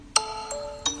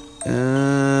What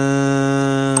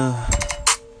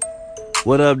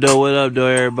up, though? What up, though,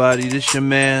 everybody? This your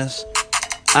man's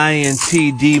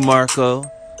INT Marco,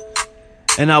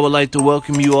 and I would like to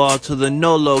welcome you all to the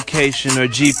No Location or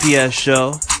GPS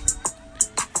show.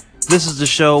 This is the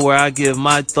show where I give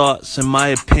my thoughts and my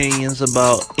opinions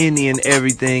about any and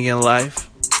everything in life.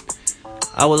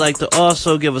 I would like to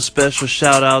also give a special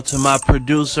shout out to my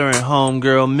producer and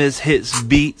homegirl, Miss Hits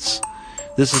Beats.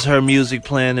 This is her music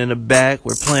playing in the back.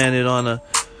 We're playing it on a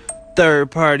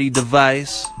third-party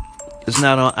device. It's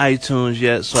not on iTunes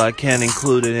yet, so I can't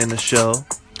include it in the show.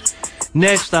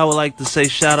 Next, I would like to say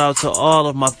shout out to all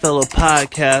of my fellow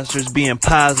podcasters being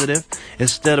positive.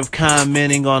 Instead of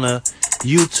commenting on a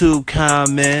YouTube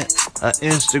comment, an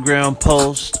Instagram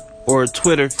post, or a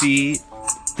Twitter feed,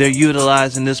 they're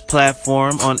utilizing this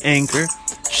platform on Anchor.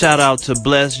 Shout out to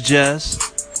Bless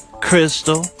Jess,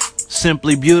 Crystal,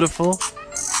 Simply Beautiful,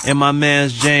 and my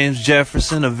man's James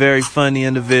Jefferson, a very funny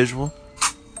individual.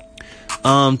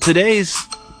 Today's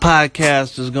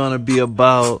podcast is going to be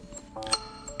about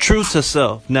truth to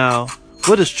self. Now,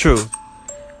 what is truth?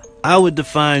 I would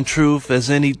define truth as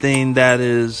anything that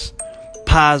is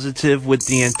positive with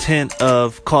the intent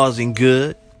of causing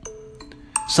good,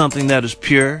 something that is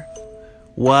pure,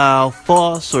 while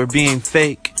false or being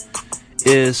fake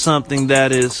is something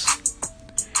that is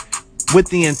with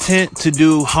the intent to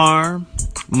do harm,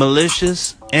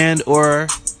 malicious, and or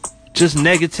just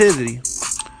negativity.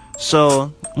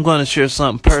 So I'm going to share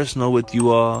something personal with you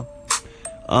all.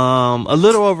 A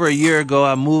little over a year ago,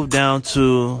 I moved down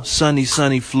to sunny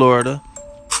Florida.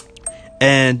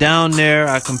 And down there,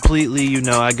 I completely,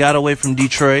 I got away from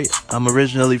Detroit. I'm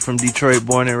originally from Detroit,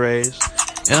 born and raised.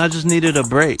 And I just needed a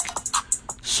break.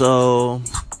 So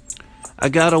I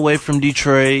got away from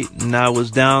Detroit, and I was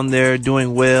down there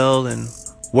doing well and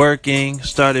working.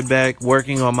 Started back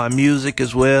working on my music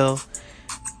as well,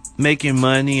 making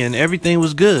money, and everything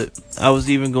was good. I was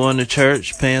even going to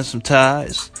church, paying some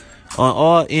tithes. On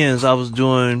all ends, I was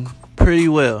doing pretty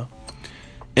well.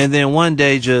 And then one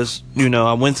day,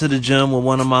 I went to the gym with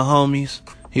one of my homies.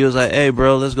 He was like, "Hey,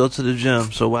 bro, let's go to the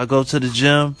gym." So I go to the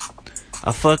gym,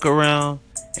 I fuck around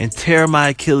and tear my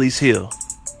Achilles heel.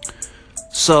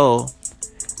 So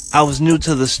I was new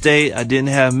to the state. I didn't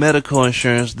have medical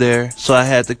insurance there, so I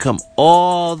had to come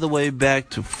all the way back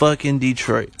to fucking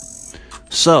Detroit.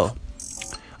 So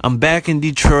I'm back in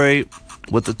Detroit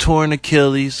with a torn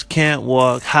Achilles, can't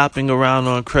walk, hopping around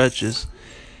on crutches.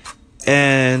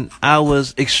 And I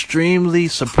was extremely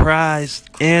surprised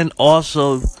and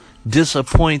also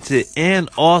disappointed and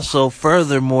also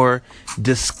furthermore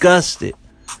disgusted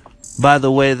by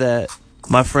the way that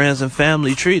my friends and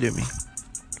family treated me.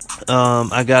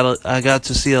 I got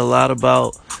to see a lot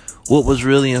about what was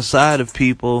really inside of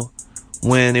people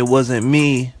when it wasn't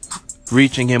me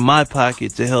reaching in my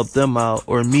pocket to help them out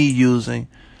or me using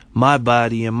my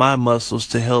body and my muscles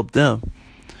to help them,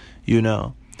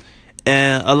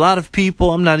 And a lot of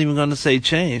people, I'm not even going to say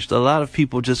changed, a lot of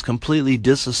people just completely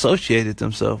disassociated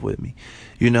themselves with me.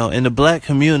 In the black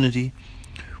community,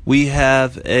 we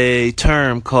have a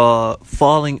term called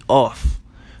falling off.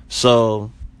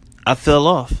 So I fell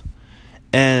off.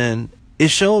 And it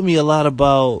showed me a lot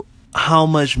about how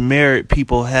much merit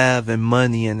people have in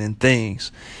money and in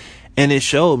things. And it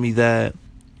showed me that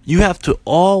you have to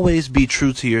always be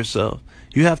true to yourself.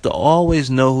 You have to always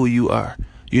know who you are.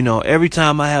 Every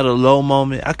time I had a low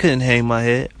moment, I couldn't hang my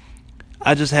head.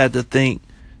 I just had to think,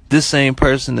 this same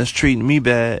person that's treating me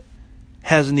bad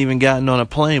hasn't even gotten on a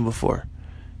plane before,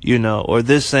 or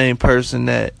this same person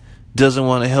that doesn't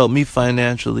want to help me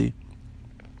financially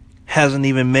hasn't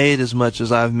even made as much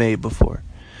as I've made before.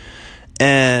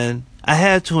 And I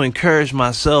had to encourage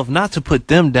myself not to put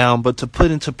them down, but to put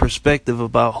into perspective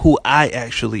about who I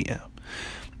actually am.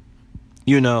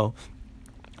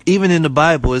 Even in the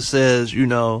Bible, it says,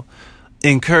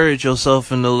 encourage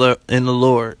yourself in the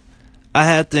Lord. I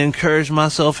had to encourage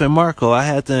myself in Marco. I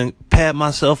had to pat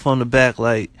myself on the back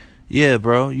like, yeah,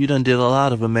 bro, you done did a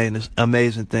lot of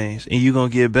amazing things, and you're going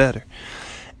to get better.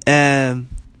 And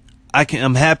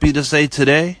I'm happy to say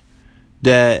today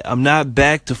that I'm not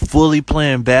back to fully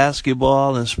playing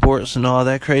basketball and sports and all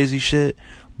that crazy shit,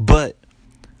 but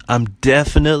I'm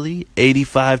definitely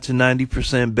 85 to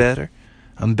 90% better.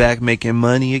 I'm back making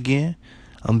money again.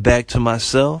 I'm back to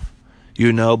myself,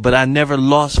 but I never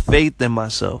lost faith in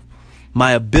myself.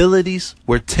 My abilities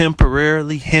were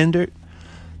temporarily hindered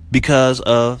because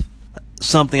of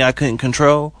something I couldn't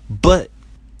control, but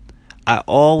I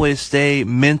always stayed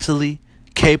mentally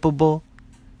capable,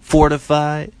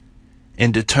 fortified,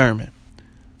 and determined.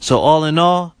 So all in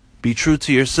all, be true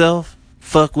to yourself,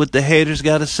 fuck what the haters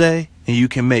gotta say, and you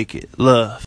can make it. Love.